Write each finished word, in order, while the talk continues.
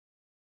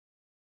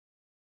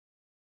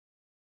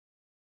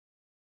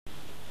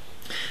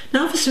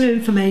Now for some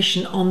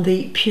information on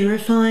the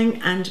Purifying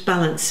and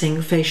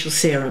Balancing Facial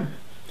Serum.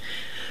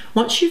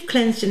 Once you've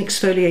cleansed and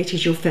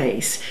exfoliated your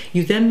face,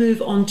 you then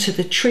move on to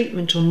the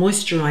treatment or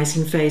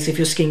moisturising phase of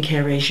your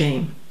skincare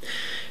regime.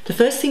 The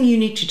first thing you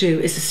need to do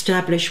is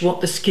establish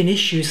what the skin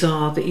issues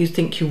are that you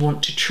think you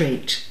want to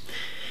treat.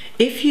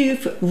 If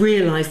you've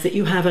realised that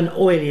you have an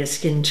oilier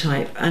skin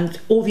type and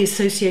all the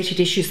associated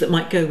issues that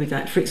might go with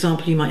that, for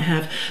example, you might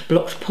have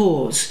blocked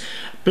pores,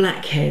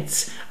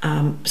 blackheads,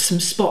 some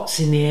spots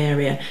in the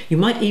area, you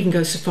might even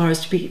go so far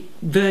as to be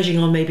verging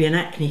on maybe an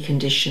acne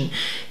condition,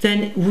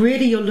 then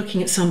really you're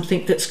looking at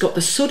something that's got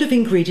the sort of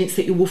ingredients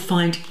that you will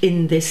find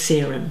in this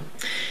serum.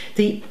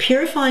 The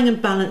Purifying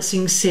and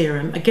Balancing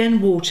Serum, again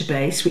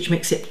water-based, which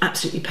makes it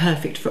absolutely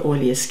perfect for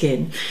oilier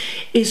skin,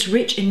 is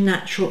rich in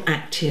natural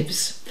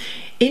actives.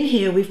 In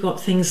here we've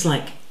got things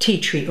like tea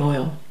tree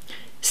oil,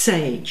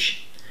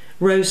 sage,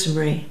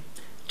 rosemary,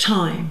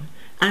 thyme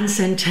and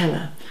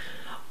centella,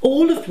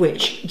 all of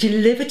which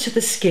deliver to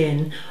the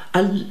skin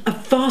a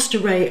vast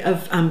array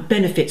of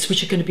benefits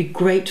which are going to be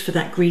great for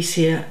that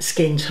greasier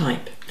skin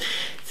type.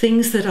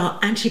 Things that are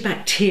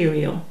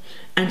antibacterial,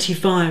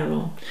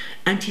 antiviral,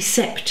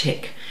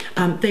 antiseptic.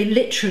 They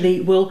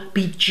literally will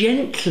be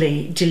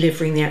gently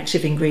delivering the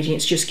active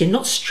ingredients to your skin,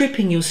 not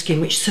stripping your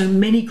skin, which so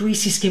many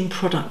greasy skin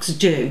products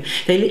do.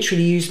 They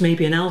literally use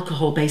maybe an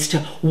alcohol base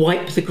to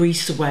wipe the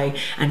grease away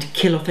and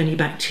kill off any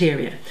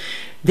bacteria.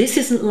 This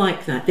isn't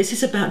like that. This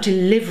is about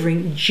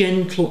delivering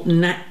gentle,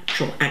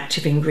 natural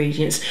active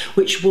ingredients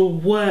which will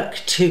work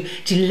to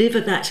deliver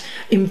that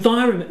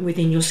environment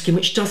within your skin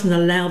which doesn't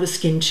allow the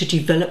skin to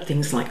develop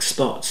things like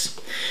spots.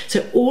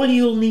 So all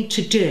you'll need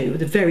to do,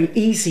 the very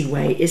easy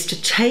way, is to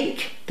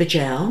take the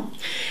gel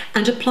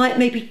and apply it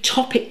maybe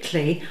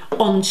topically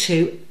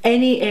onto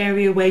any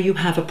area where you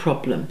have a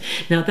problem.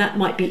 Now that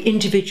might be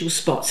individual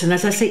spots, and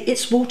as I say,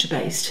 it's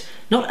water-based,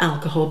 not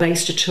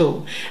alcohol-based at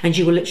all, and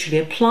you will literally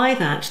apply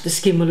that, the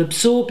skin will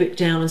absorb it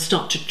down and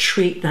start to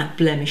treat that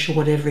blemish or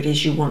whatever it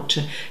is you want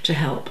to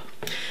help.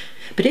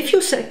 But if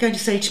you're going to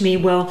say to me,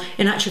 well,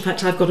 in actual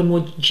fact, I've got a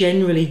more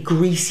generally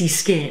greasy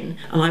skin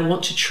and I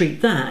want to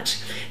treat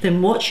that,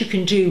 then what you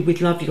can do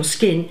with Love Your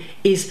Skin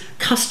is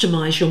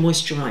customize your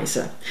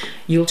moisturizer.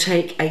 You'll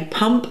take a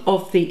pump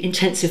of the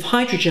intensive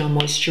hydra-gel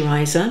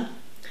moisturizer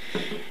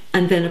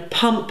and then a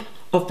pump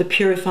of the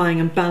Purifying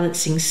and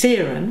Balancing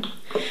Serum,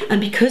 and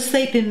because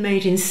they've been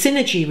made in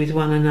synergy with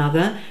one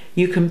another,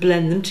 you can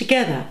blend them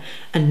together,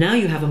 and now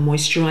you have a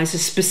moisturizer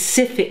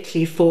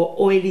specifically for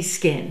oily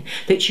skin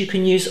that you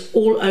can use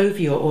all over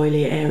your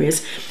oily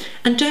areas.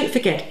 And don't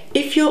forget,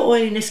 if your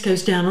oiliness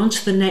goes down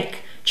onto the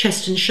neck,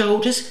 chest and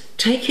shoulders,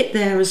 take it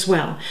there as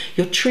well.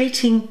 You're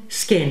treating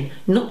skin,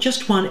 not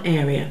just one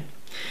area.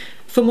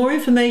 For more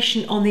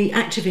information on the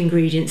active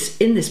ingredients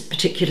in this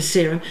particular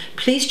serum,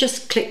 please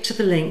just click to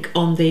the link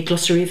on the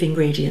glossary of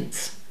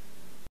ingredients.